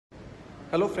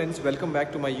Hello friends, welcome back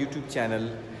to my YouTube channel.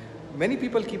 Many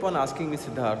people keep on asking me,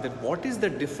 Sidharth, that what is the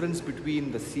difference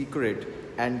between the secret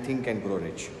and think and grow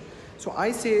rich? So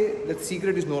I say that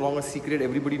secret is no longer secret.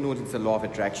 Everybody knows it's the law of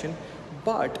attraction.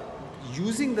 But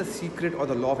using the secret or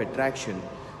the law of attraction,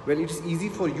 well, it's easy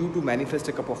for you to manifest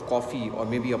a cup of coffee or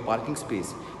maybe a parking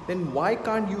space. Then why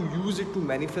can't you use it to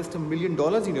manifest $1 million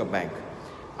in your bank?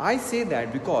 I say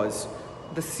that because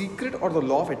the secret or the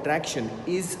law of attraction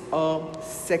is a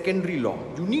secondary law.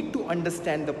 You need to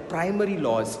understand the primary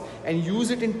laws and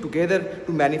use it in together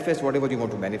to manifest whatever you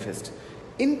want to manifest.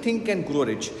 In Think and Grow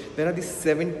Rich, there are these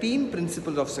 17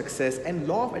 principles of success, and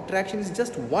law of attraction is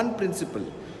just one principle.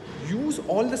 Use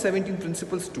all the 17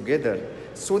 principles together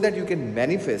so that you can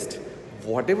manifest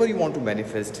whatever you want to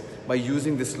manifest by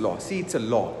using this law. See, it's a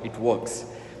law, it works.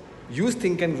 Use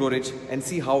Think and Grow Rich and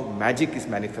see how magic is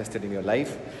manifested in your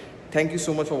life. Thank you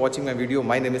so much for watching my video.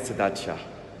 My name is Sidharth Shah.